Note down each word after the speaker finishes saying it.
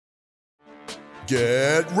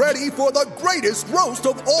Get ready for the greatest roast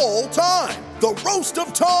of all time, the Roast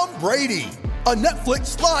of Tom Brady, a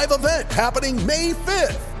Netflix live event happening May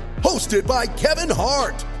 5th. Hosted by Kevin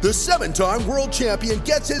Hart, the 7-time world champion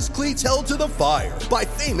gets his cleats held to the fire by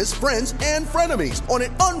famous friends and frenemies on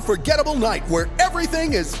an unforgettable night where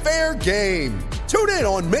everything is fair game. Tune in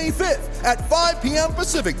on May 5th at 5 p.m.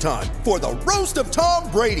 Pacific time for the Roast of Tom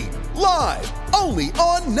Brady, live only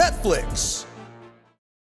on Netflix.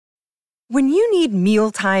 When you need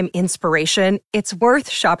mealtime inspiration, it's worth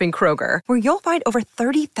shopping Kroger, where you'll find over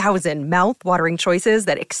 30,000 mouth-watering choices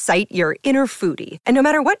that excite your inner foodie. And no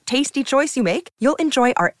matter what tasty choice you make, you'll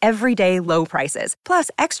enjoy our everyday low prices, plus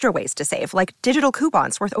extra ways to save, like digital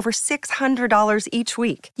coupons worth over $600 each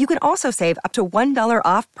week. You can also save up to $1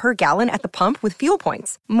 off per gallon at the pump with fuel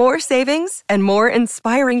points. More savings and more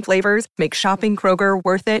inspiring flavors make shopping Kroger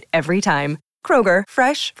worth it every time. Kroger,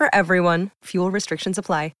 fresh for everyone. Fuel restrictions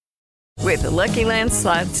apply. With the Lucky Land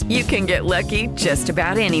Slots, you can get lucky just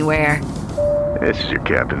about anywhere. This is your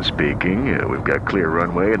captain speaking. We've got clear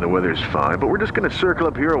runway and the weather's fine, but we're just going to circle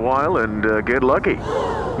up here a while and get lucky.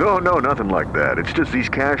 No, nothing like that. It's just these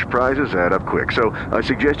cash prizes add up quick. So I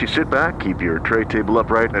suggest you sit back, keep your tray table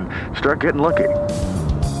upright, and start getting lucky.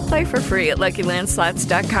 Play for free at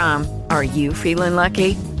LuckyLandSlots.com. Are you feeling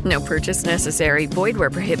lucky? No purchase necessary. Void where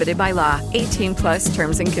prohibited by law. 18 plus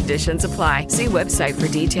terms and conditions apply. See website for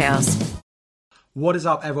details. What is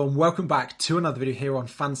up, everyone? Welcome back to another video here on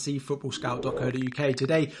fantasyfootballscout.co.uk.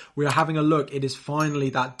 Today we are having a look. It is finally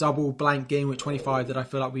that double blank game week 25 that I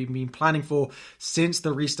feel like we've been planning for since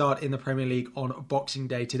the restart in the Premier League on Boxing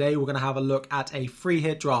Day. Today we're going to have a look at a free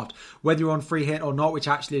hit draft. Whether you're on free hit or not, which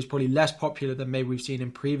actually is probably less popular than maybe we've seen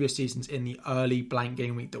in previous seasons in the early blank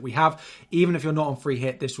game week that we have. Even if you're not on free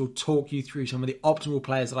hit, this will talk you through some of the optimal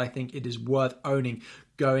players that I think it is worth owning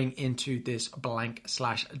going into this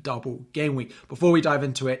blank/double game week. Before we dive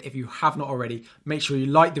into it, if you have not already, make sure you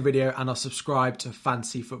like the video and are subscribed to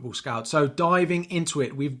Fantasy Football Scout. So diving into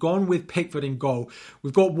it, we've gone with Pickford in goal.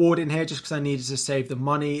 We've got Ward in here just because I needed to save the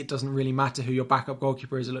money. It doesn't really matter who your backup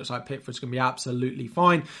goalkeeper is. It looks like Pickford's going to be absolutely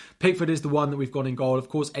fine. Pickford is the one that we've got in goal. Of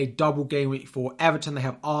course, a double game week for Everton. They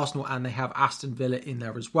have Arsenal and they have Aston Villa in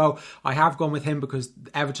there as well. I have gone with him because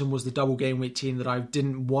Everton was the double game week team that I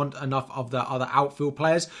didn't want enough of the other outfield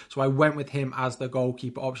players. So I went with him as the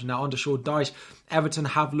goalkeeper option. Now, under Sean Dyche, Everton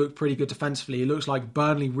have looked pretty good defensively. It looks like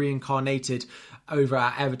Burnley reincarnated over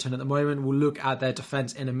at Everton at the moment. We'll look at their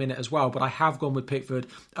defence in a minute as well. But I have gone with Pickford.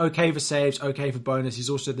 Okay for saves, okay for bonus. He's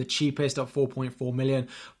also the cheapest at 4.4 million.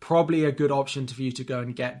 Probably a good option for you to go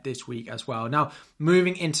and get this week as well. Now,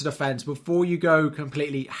 moving into defence. Before you go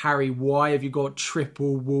completely, Harry, why have you got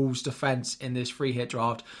triple Wolves defence in this free hit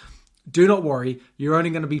draft? Do not worry, you're only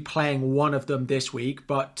going to be playing one of them this week,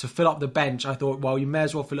 but to fill up the bench, I thought, well, you may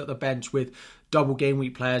as well fill up the bench with double game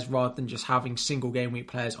week players rather than just having single game week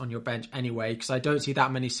players on your bench anyway, because I don't see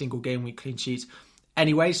that many single game week clean sheets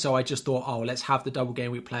anyway, so I just thought, let's have the double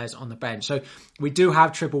game week players on the bench. So we do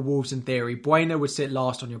have triple Wolves in theory. Bueno would sit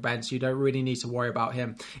last on your bench, so you don't really need to worry about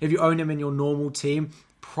him. If you own him in your normal team,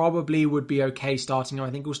 probably would be okay starting him. I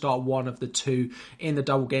think we'll start one of the two in the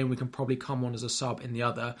double game. We can probably come on as a sub in the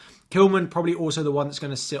other. Kilman, probably also the one that's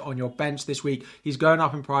going to sit on your bench this week. He's going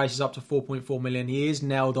up in price. He's up to 4.4 million. He is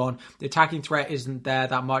nailed on. The attacking threat isn't there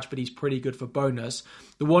that much, but he's pretty good for bonus.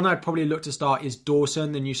 The one I'd probably look to start is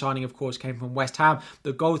Dawson. The new signing, of course, came from West Ham.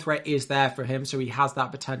 The goal threat is there for him, so he has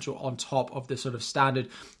that potential on top of the sort of standard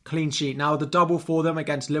clean sheet. Now, the double for them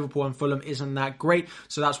against Liverpool and Fulham isn't that great,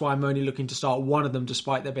 so that's why I'm only looking to start one of them,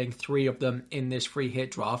 despite there being three of them in this free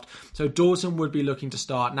hit draft. So Dawson would be looking to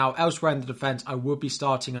start. Now, elsewhere in the defence, I would be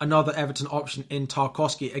starting another Everton option in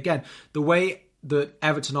Tarkowski. Again, the way that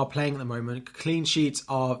Everton are playing at the moment, clean sheets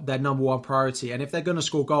are their number one priority. And if they're going to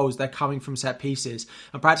score goals, they're coming from set pieces.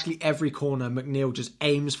 And practically every corner, McNeil just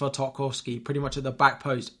aims for Tarkowski pretty much at the back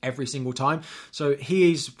post every single time. So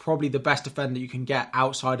he is probably the best defender you can get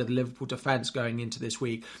outside of the Liverpool defence going into this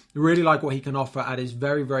week. Really like what he can offer at his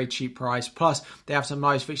very, very cheap price. Plus, they have some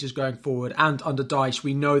nice fixtures going forward. And under Dyche,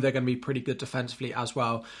 we know they're going to be pretty good defensively as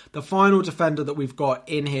well. The final defender that we've got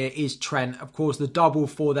in here is Trent. Of course, the double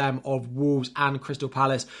for them of Wolves and Crystal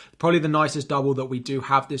Palace, probably the nicest double that we do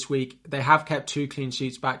have this week. They have kept 2 clean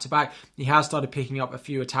sheets back to back. He has started picking up a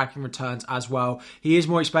few attacking returns as well. He is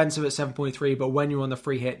more expensive at 7.3, but when you're on the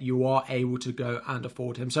free hit, you are able to go and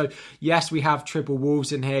afford him. So yes, we have triple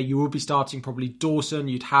Wolves in here. You will be starting probably Dawson,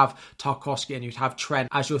 you'd have Tarkowski, and you'd have Trent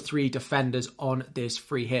as your 3 defenders on this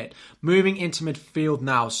free hit. Moving into midfield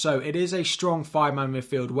now. So it is a strong 5-man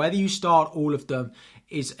midfield. Whether you start all of them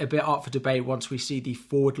is a bit up for debate once we see the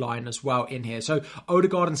forward line as well in here. So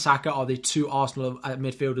Odegaard and Saka are the two Arsenal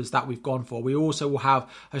midfielders that we've gone for. We also will have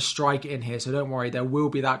a striker in here, so don't worry, there will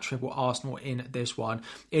be that triple Arsenal in this one.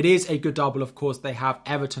 It is a good double, of course. They have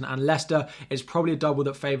Everton and Leicester. It's probably a double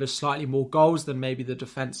that favours slightly more goals than maybe the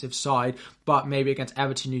defensive side, but maybe against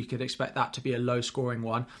Everton you could expect that to be a low scoring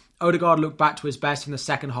one. Odegaard looked back to his best in the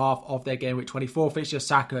second half of their game week 24 fixture.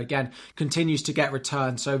 Saka again continues to get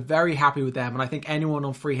returns, so very happy with them, and I think anyone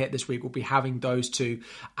on free hit this week will be having those two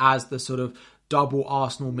as the sort of double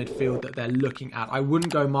Arsenal midfield that they're looking at. I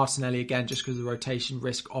wouldn't go Martinelli again just because of the rotation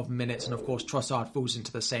risk of minutes, and of course Trossard falls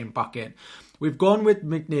into the same bucket. We've gone with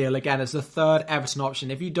McNeil again as the third Everton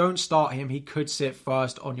option. If you don't start him, he could sit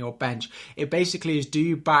first on your bench. It basically is, do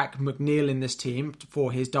you back McNeil in this team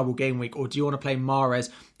for his double game week, or do you want to play Mahrez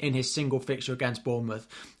in his single fixture against Bournemouth?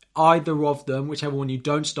 Either of them, whichever one you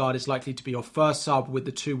don't start, is likely to be your first sub, with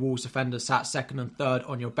the two Wolves defenders sat second and third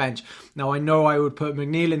on your bench. Now, I know I would put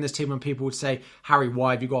McNeil in this team and people would say, Harry,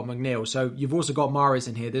 why have you got McNeil? So you've also got Mahrez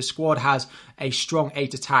in here. This squad has a strong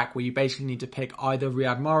 8 attack where you basically need to pick either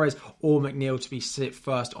Riyad Mahrez or McNeil to be sit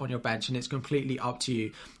first on your bench, and it's completely up to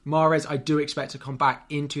you. Mahrez, I do expect to come back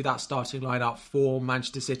into that starting lineup for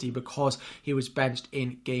Manchester City because he was benched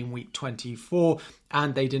in game week 24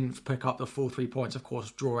 and they didn't pick up the full 3 points, of course,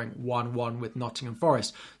 drawing 1-1 with Nottingham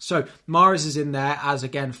Forest. So Mahrez is in there as,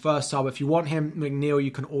 again, first sub. If you want him, McNeil, you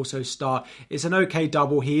can also start. It's an okay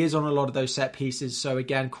double. He is on a lot of those set pieces. So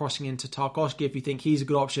again, crossing into Tarkowski, if you think he's a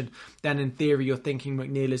good option, then in theory, you're thinking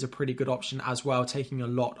McNeil is a pretty good option as well, taking a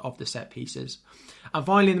lot of the set pieces. And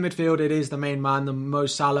finally, in the midfield, it is the main man, the Mo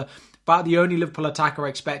Salah. But the only Liverpool attacker I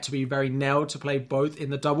expect to be very nailed to play both in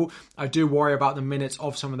the double. I do worry about the minutes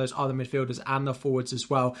of some of those other midfielders and the forwards as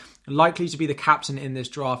well. Likely to be the captain in this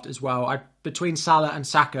draft as well. Between Salah and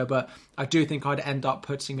Saka, but I do think I'd end up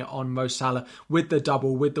putting it on Mo Salah with the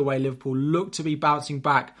double, with the way Liverpool look to be bouncing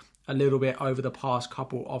back a little bit over the past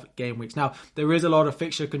couple of game weeks. Now, there is a lot of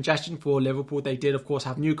fixture congestion for Liverpool. They did, of course,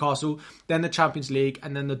 have Newcastle, then the Champions League,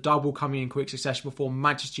 and then the double coming in quick succession before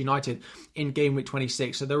Manchester United in game week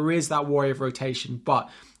 26. So there is that worry of rotation, but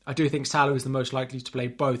I do think Salah is the most likely to play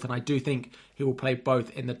both, and I do think he will play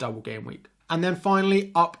both in the double game week. And then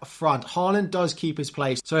finally, up front, Haaland does keep his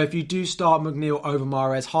place. So if you do start McNeil over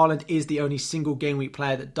Mahrez, Haaland is the only single game week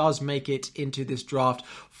player that does make it into this draft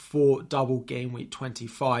for double game week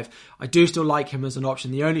 25. I do still like him as an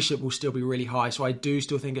option. The ownership will still be really high, so I do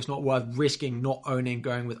still think it's not worth risking not owning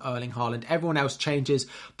going with Erling Haaland. Everyone else changes,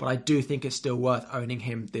 but I do think it's still worth owning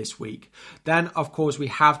him this week. Then, of course, we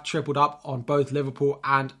have tripled up on both Liverpool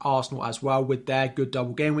and Arsenal as well with their good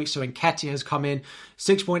double game week. So Nketiah has come in,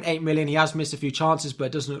 6.8 million. He has missed a few chances, but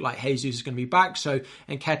it doesn't look like Jesus is going to be back. So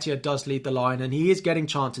Nketiah does lead the line, and he is getting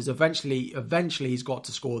chances. Eventually he's got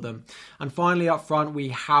to score them. And finally, up front, we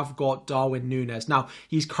have got Darwin Núñez. Now,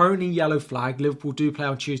 he's currently yellow flagged. Liverpool do play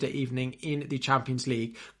on Tuesday evening in the Champions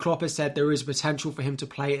League. Klopp has said there is potential for him to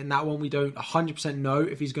play in that one. We don't 100% know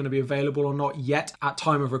if he's going to be available or not yet at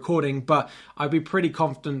time of recording, but I'd be pretty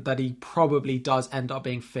confident that he probably does end up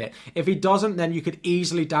being fit. If he doesn't, then you could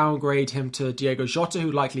easily downgrade him to Diego Jota,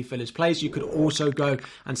 who likely fill his place. You could also go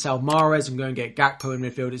and sell Mahrez and go and get Gakpo in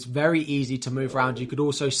midfield. It's very easy to move around. You could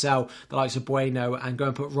also sell the likes of Bueno and go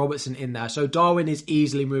and put Robertson in there. So Darwin is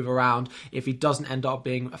easily move around if he doesn't end up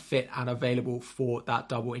being fit and available for that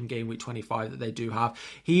double in game week 25 that they do have.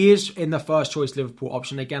 He is in the first choice Liverpool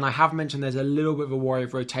option. Again, I have mentioned there's a little bit of a worry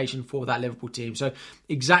of rotation for that Liverpool team. So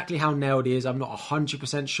exactly how nailed he is, I'm not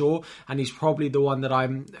 100% sure. And he's probably the one that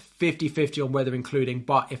I'm 50-50 on whether including.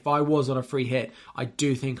 But if I was on a free hit, I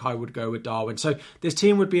do think I would go with Darwin. So this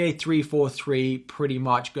team would be a 3-4-3 pretty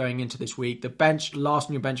much going into this week. The bench, last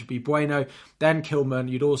on your bench would be Bueno, then Kilman.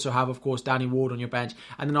 You'd also have, of course, Danny Ward on your bench,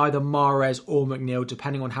 and then either Mahrez or McNeil,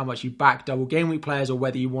 depending on how much you back double game week players or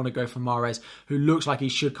whether you want to go for Mahrez, who looks like he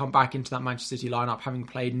should come back into that Manchester City lineup, having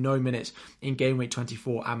played no minutes in game week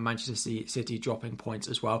 24 and Manchester City dropping points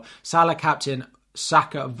as well. Salah captain,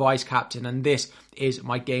 Saka vice captain, and this is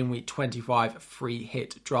my game week 25 free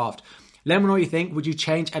hit draft. Let me know what you think. Would you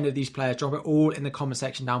change any of these players? Drop it all in the comment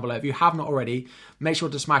section down below. If you have not already, make sure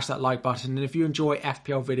to smash that like button. And if you enjoy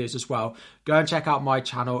FPL videos as well, go and check out my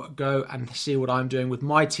channel. Go and see what I'm doing with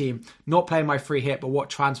my team. Not playing my free hit, but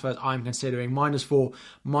what transfers I'm considering. -4,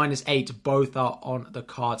 -8, both are on the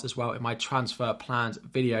cards as well in my transfer plans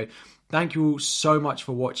video. Thank you all so much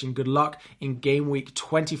for watching. Good luck in game week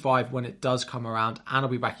 25 when it does come around. And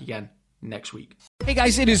I'll be back again next week. Hey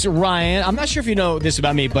guys, it is Ryan. I'm not sure if you know this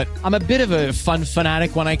about me, but I'm a bit of a fun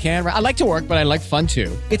fanatic when I can. I like to work, but I like fun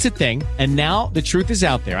too. It's a thing. And now the truth is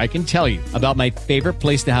out there. I can tell you about my favorite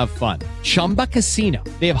place to have fun. Chumba Casino.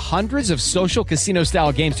 They have hundreds of social casino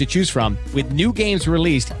style games to choose from with new games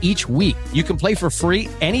released each week. You can play for free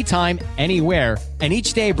anytime, anywhere. And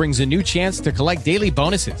each day brings a new chance to collect daily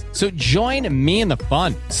bonuses. So join me in the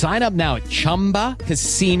fun. Sign up now at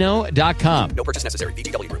ChumbaCasino.com. No purchase necessary.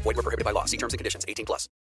 VGW Group. Void where prohibited by law. See terms and conditions. 18+.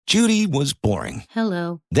 Judy was boring.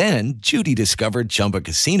 Hello. Then Judy discovered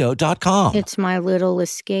ChumbaCasino.com. It's my little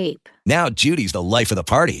escape. Now Judy's the life of the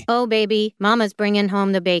party. Oh, baby, mama's bringing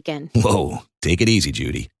home the bacon. Whoa, take it easy,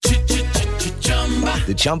 Judy.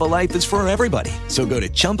 The Chumba life is for everybody. So go to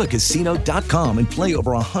ChumbaCasino.com and play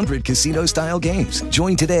over 100 casino-style games.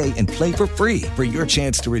 Join today and play for free for your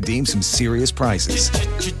chance to redeem some serious prizes.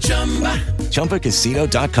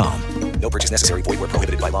 ChumbaCasino.com. No purchase necessary. Void where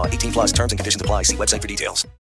prohibited by law. 18+. Terms and conditions apply. See website for details.